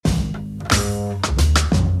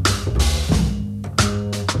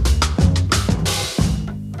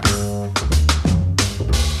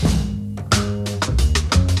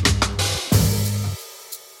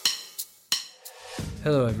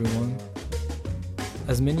Hello everyone.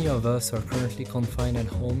 As many of us are currently confined at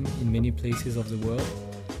home in many places of the world,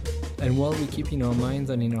 and while we keep in our minds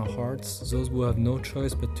and in our hearts those who have no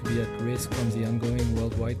choice but to be at risk from the ongoing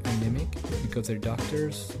worldwide pandemic because they're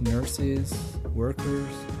doctors, nurses, workers,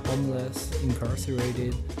 homeless,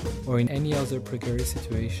 incarcerated, or in any other precarious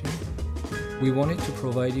situation, we wanted to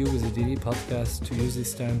provide you with a daily podcast to use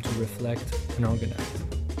this time to reflect and organize.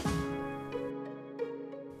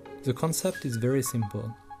 The concept is very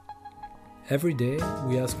simple. Every day,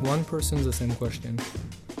 we ask one person the same question.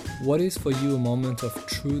 What is for you a moment of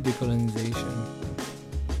true decolonization?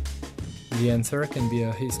 The answer can be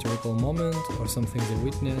a historical moment or something they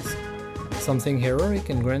witnessed, something heroic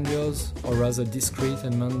and grandiose or rather discreet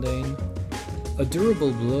and mundane, a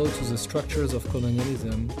durable blow to the structures of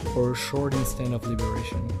colonialism or a short instant of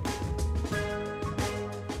liberation.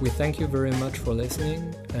 We thank you very much for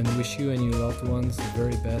listening and wish you and your loved ones the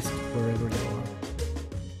very best wherever you are.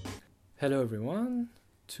 Hello everyone.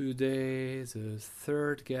 Today the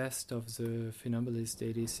third guest of the Funambulist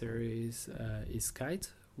Daily series is Kite,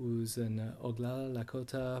 who's an Oglala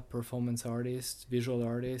Lakota performance artist, visual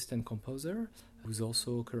artist and composer, who's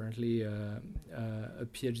also currently a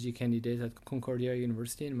PhD candidate at Concordia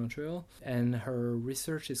University in Montreal. And her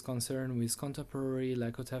research is concerned with contemporary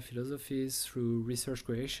Lakota philosophies through research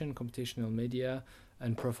creation, computational media,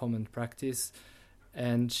 and performance practice.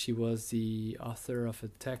 And she was the author of a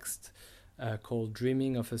text called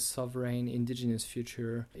Dreaming of a Sovereign Indigenous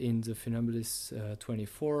Future in the Funambulist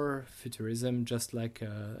 24 Futurism, just like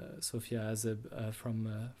Sophia Azeb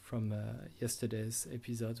from yesterday's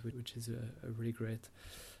episode, which is a really great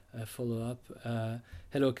follow-up.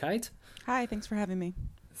 Hello, Kite. Hi, thanks for having me.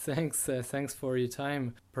 Thanks for your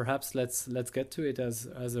time. Perhaps let's get to it as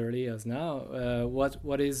early as now.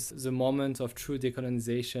 What is the moment of true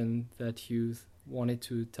decolonization that you wanted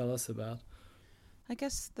to tell us about? I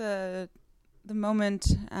guess the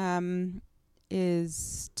moment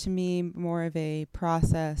is to me more of a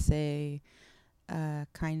process, a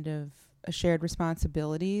kind of a shared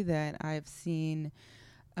responsibility that I've seen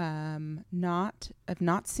not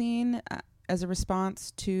seen as a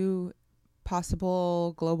response to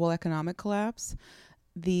possible global economic collapse.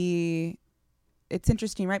 It's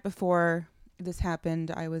interesting. Right before this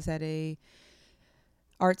happened, I was at a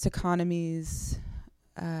arts economies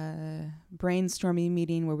brainstorming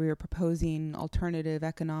meeting where we were proposing alternative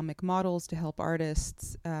economic models to help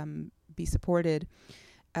artists be supported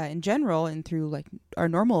in general and through like our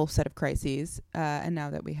normal set of crises. And now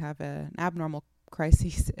that we have an abnormal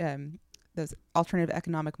crisis, those alternative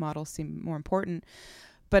economic models seem more important.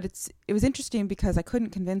 But it was interesting because I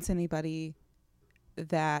couldn't convince anybody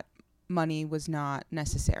that money was not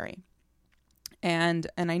necessary. And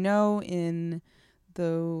I know in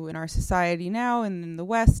our society now and in the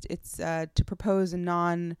West, it's to propose a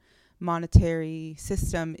non-monetary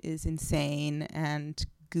system is insane and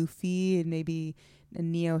goofy and maybe a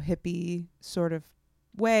neo-hippie sort of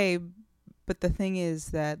way. But the thing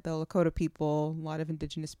is that the Lakota people, a lot of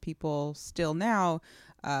indigenous people still now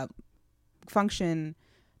function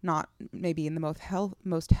not maybe in the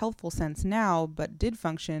most healthful sense now, but did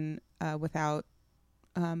function without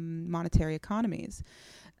monetary economies.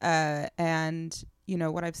 And you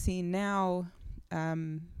know, what I've seen now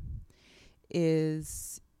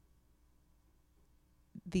is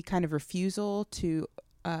the kind of refusal to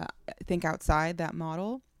think outside that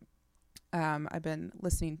model. I've been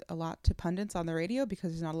listening a lot to pundits on the radio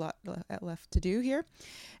because there's not a lot left to do here.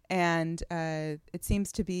 And it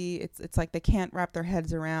seems to be, it's like they can't wrap their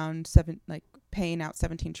heads around paying out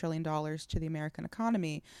 $17 trillion to the American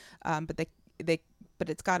economy. But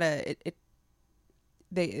it's gotta,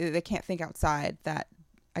 they can't think outside that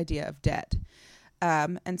idea of debt.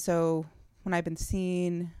 And so when I've been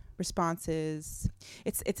seeing responses,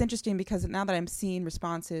 it's interesting because now that I'm seeing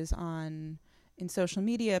responses in social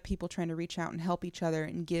media, people trying to reach out and help each other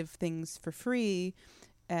and give things for free.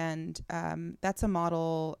 And that's a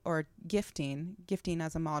model, or gifting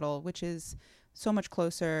as a model, which is so much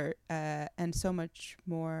closer and so much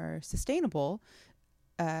more sustainable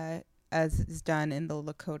as is done in the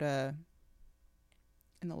Lakota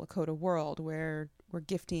world, where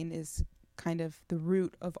gifting is kind of the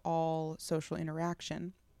root of all social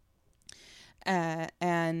interaction. And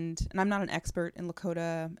I'm not an expert in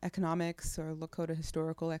Lakota economics or Lakota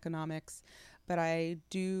historical economics, but I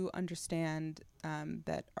do understand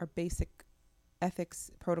that our basic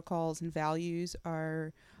ethics, protocols, and values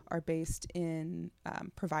are based in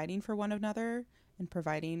providing for one another and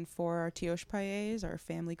providing for our tioshpayes, our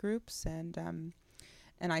family groups, and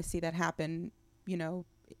I see that happen, you know,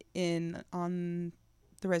 on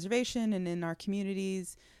the reservation and in our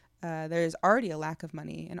communities there's already a lack of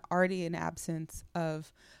money and already an absence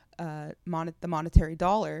of the monetary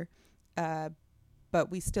dollar, but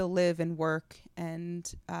we still live and work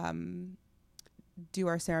and do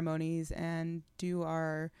our ceremonies and do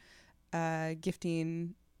our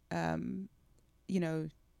gifting,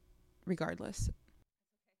 regardless.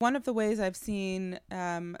 One of the ways I've seen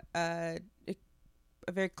a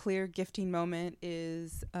very clear gifting moment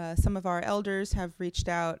is some of our elders have reached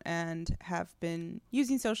out and have been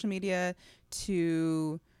using social media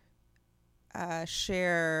to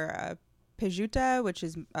share pejuta, which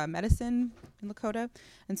is medicine in Lakota.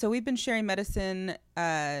 And so we've been sharing medicine,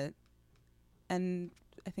 and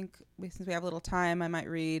I think since we have a little time, I might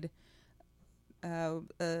read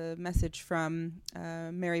a message from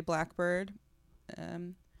Mary Blackbird,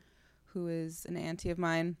 who is an auntie of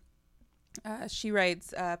mine. She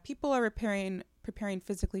writes, people are preparing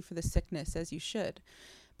physically for the sickness, as you should,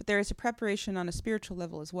 but there is a preparation on a spiritual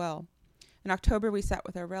level as well. In October, we sat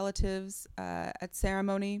with our relatives at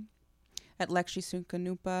ceremony at Lekshi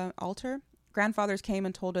Sunkanupa altar. Grandfathers came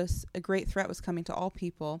and told us a great threat was coming to all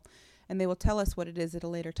people, and they will tell us what it is at a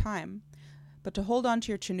later time. But to hold on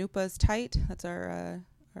to your chanupas tight, that's our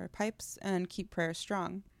pipes, and keep prayer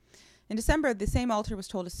strong. In December, the same altar was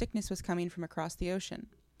told a sickness was coming from across the ocean.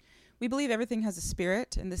 We believe everything has a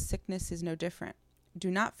spirit, and this sickness is no different. Do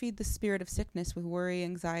not feed the spirit of sickness with worry,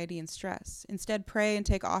 anxiety, and stress. Instead, pray and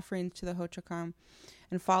take offerings to the Hochakam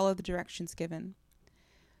and follow the directions given.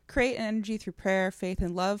 Create an energy through prayer, faith,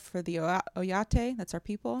 and love for the Oyate, that's our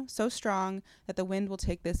people, so strong that the wind will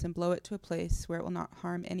take this and blow it to a place where it will not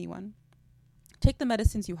harm anyone. Take the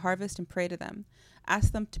medicines you harvest and pray to them.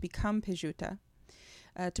 Ask them to become pejuta,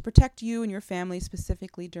 to protect you and your family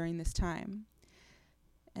specifically during this time.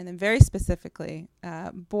 And then very specifically,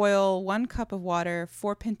 boil 1 cup of water,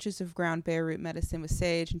 4 pinches of ground bear root medicine with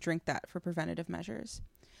sage, and drink that for preventative measures,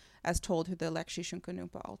 as told through the Lekshi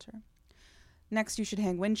Shunkanupa altar. Next, you should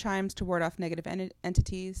hang wind chimes to ward off negative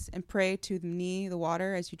entities and pray to the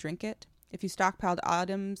water as you drink it. If you stockpiled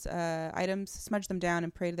items, smudge them down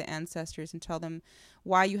and pray to the ancestors and tell them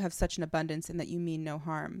why you have such an abundance and that you mean no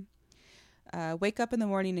harm. Wake up in the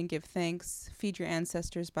morning and give thanks. Feed your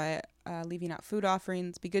ancestors by leaving out food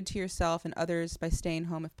offerings. Be good to yourself and others by staying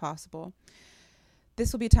home if possible.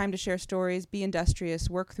 This will be a time to share stories, be industrious,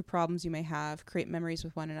 work through problems you may have, create memories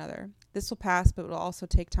with one another. This will pass, but it will also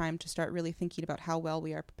take time to start really thinking about how well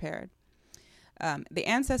we are prepared. The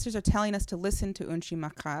ancestors are telling us to listen to Unchi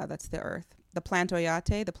Maka, that's the earth, the plant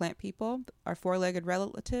Oyate, the plant people, our 4-legged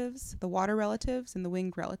relatives, the water relatives, and the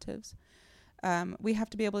winged relatives. We have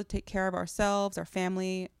to be able to take care of ourselves, our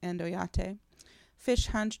family, and Oyate. Fish,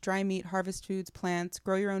 hunt, dry meat, harvest foods, plants,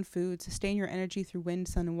 grow your own food, sustain your energy through wind,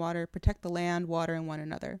 sun, and water, protect the land, water, and one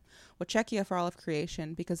another. Wachekia for all of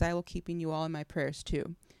creation, because I will keeping you all in my prayers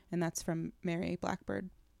too. And that's from Mary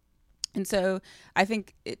Blackbird. And so I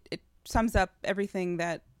think it sums up everything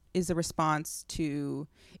that is a response to,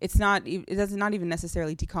 it does not even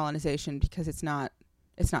necessarily decolonization, because it's not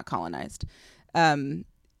colonized.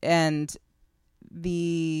 And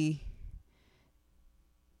the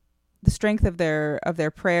strength of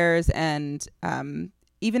their prayers, and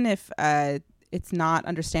even if it's not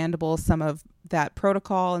understandable, some of that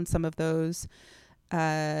protocol and some of those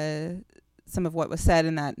some of what was said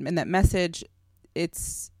in that message,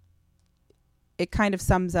 it kind of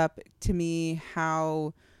sums up to me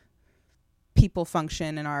how people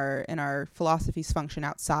function and our philosophies function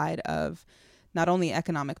outside of not only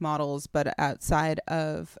economic models, but outside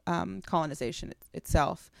of colonization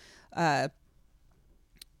itself.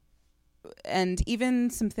 And even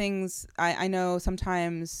some things, I know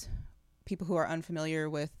sometimes people who are unfamiliar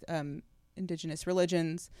with indigenous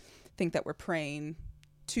religions think that we're praying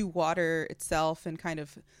to water itself and kind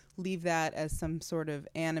of leave that as some sort of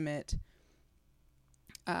animate,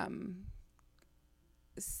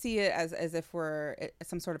 see it as if we're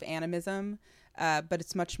some sort of animism, but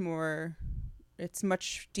it's much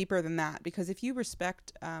deeper than that, because if you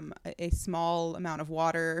respect a small amount of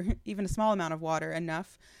water, even a small amount of water,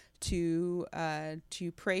 enough to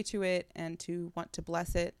pray to it and to want to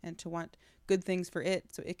bless it and to want good things for it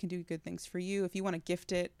so it can do good things for you. If you want to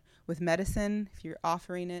gift it with medicine, if you're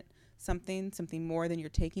offering it something more than you're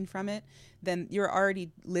taking from it, then you're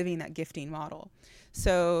already living that gifting model.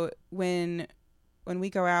 So when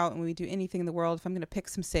we go out and we do anything in the world, if I'm going to pick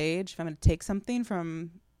some sage, if I'm going to take something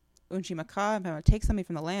from Unchi Maka, if I'm going to take something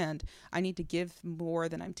from the land, I need to give more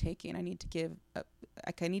than I'm taking. I need to give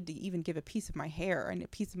I need to even give a piece of my hair and a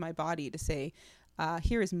piece of my body to say,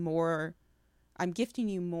 here is more. I'm gifting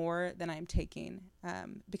you more than I'm taking,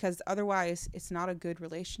 because otherwise it's not a good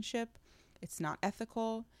relationship. It's not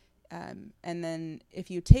ethical. And then if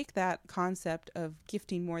you take that concept of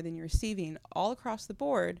gifting more than you're receiving all across the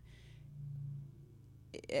board,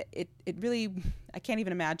 it really, I can't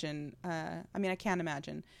even imagine, I can't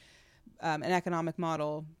imagine an economic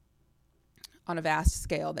model on a vast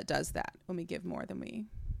scale that does that when we give more than we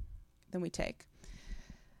take.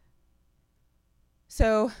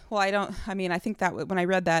 So, well, I think that when I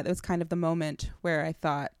read that, it was kind of the moment where I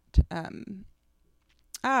thought,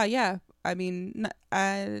 yeah,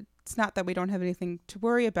 it's not that we don't have anything to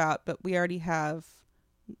worry about, but we were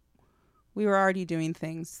already doing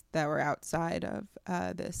things that were outside of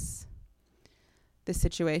this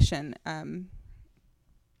situation.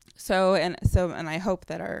 So I hope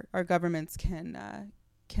that our governments can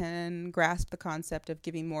grasp the concept of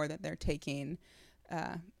giving more than they're taking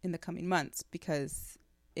in the coming months, because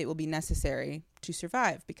it will be necessary to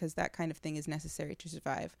survive, because that kind of thing is necessary to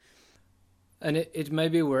survive. And it may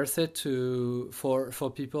be worth it for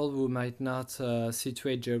people who might not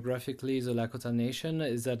situate geographically the Lakota Nation,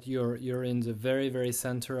 is that you're in the very, very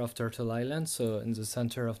center of Turtle Island, so in the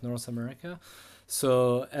center of North America.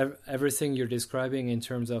 So everything you're describing in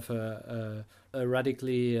terms of a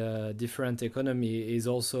radically different economy is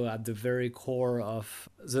also at the very core of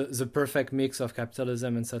the perfect mix of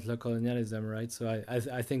capitalism and settler colonialism, right? So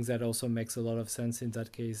I think that also makes a lot of sense in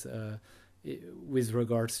that case. With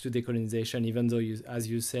regards to decolonization, even though, as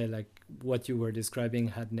you say, like what you were describing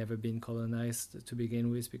had never been colonized to begin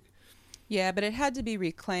with. Yeah, but it had to be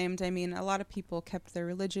reclaimed. I mean, a lot of people kept their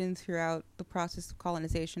religion throughout the process of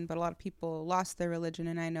colonization, but a lot of people lost their religion.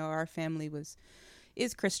 And I know our family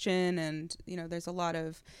is Christian, and there's a lot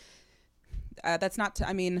of that's not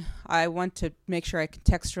to, I want to make sure I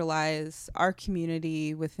contextualize our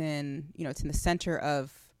community within, it's in the center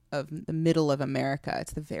of the middle of America.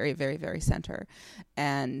 It's the very, very, very center.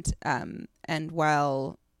 And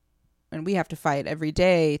we have to fight every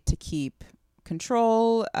day to keep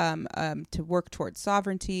control, to work towards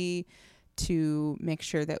sovereignty, to make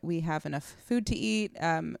sure that we have enough food to eat.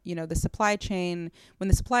 The supply chain,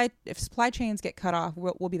 if supply chains get cut off,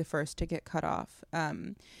 we'll be the first to get cut off,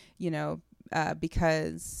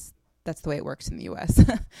 because that's the way it works in the U.S.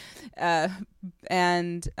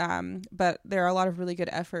 But there are a lot of really good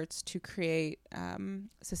efforts to create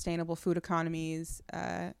sustainable food economies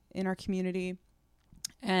in our community,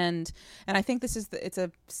 and I think it's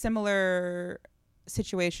a similar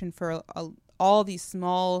situation for all these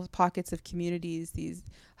small pockets of communities, these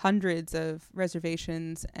hundreds of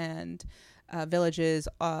reservations and villages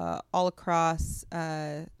all across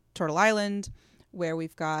Turtle Island, where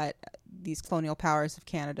we've got these colonial powers of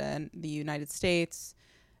Canada and the United States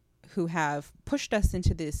who have pushed us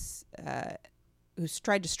into this, who's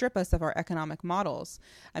tried to strip us of our economic models.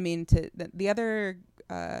 I mean, the other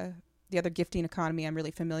gifting economy I'm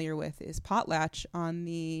really familiar with is potlatch on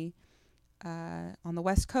the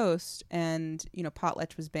West Coast, and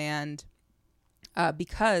potlatch was banned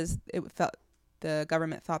because the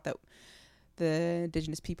government thought that the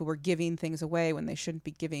indigenous people were giving things away when they shouldn't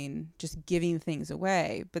be giving things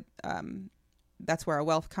away. But that's where our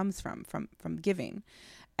wealth comes from giving.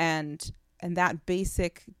 And that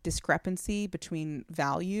basic discrepancy between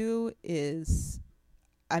value is,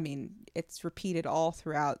 it's repeated all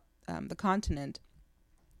throughout the continent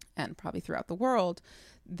and probably throughout the world,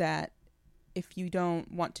 that if you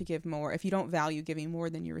don't want to give more, if you don't value giving more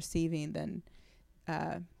than you're receiving, then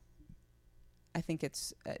I think it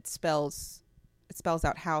spells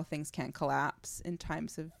out how things can collapse in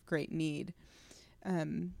times of great need.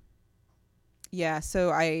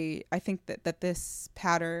 So I think that this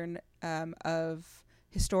pattern of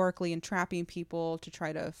historically entrapping people to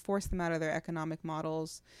try to force them out of their economic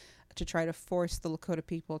models, to try to force the Lakota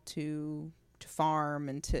people to farm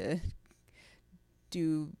and to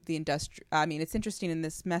do the industry. It's interesting in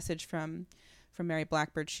this message from Mary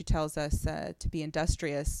Blackbird, she tells us to be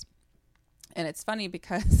industrious. And it's funny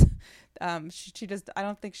because she does. I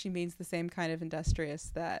don't think she means the same kind of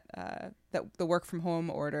industrious that the work from home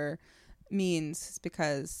order means,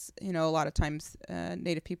 because a lot of times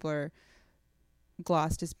Native people are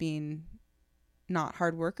glossed as being not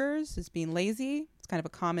hard workers, as being lazy. It's kind of a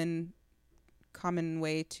common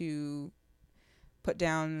way to put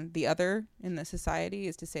down the other in the society,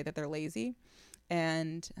 is to say that they're lazy,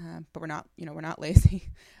 and but we're not lazy.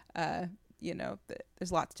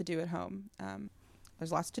 There's lots to do at home.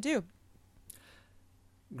 There's lots to do.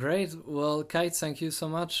 Great. Well, Kite, thank you so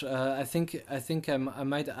much. I think I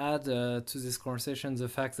might add to this conversation the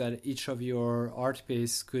fact that each of your art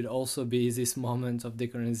pieces could also be this moment of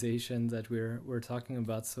decolonization that we're talking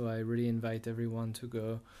about. So I really invite everyone to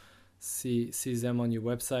go see them on your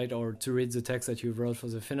website or to read the text that you wrote for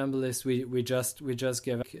the Funambulist, we just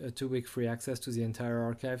gave a 2-week free access to the entire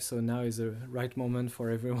archive. So now is the right moment for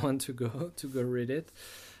everyone to go read it.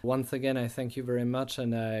 Once again, I thank you very much,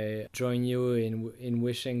 and I join you in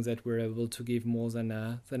wishing that we're able to give more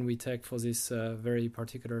than we take for these very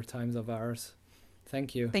particular times of ours.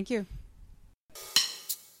 Thank you. Thank you.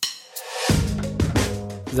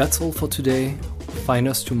 That's all for today. Find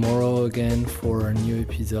us tomorrow again for a new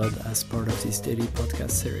episode as part of this daily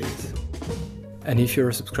podcast series. And if you're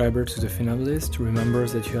a subscriber to the Funambulist, remember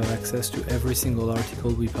that you have access to every single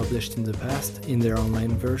article we published in the past in their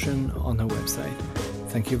online version on our website.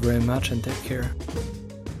 Thank you very much and take care.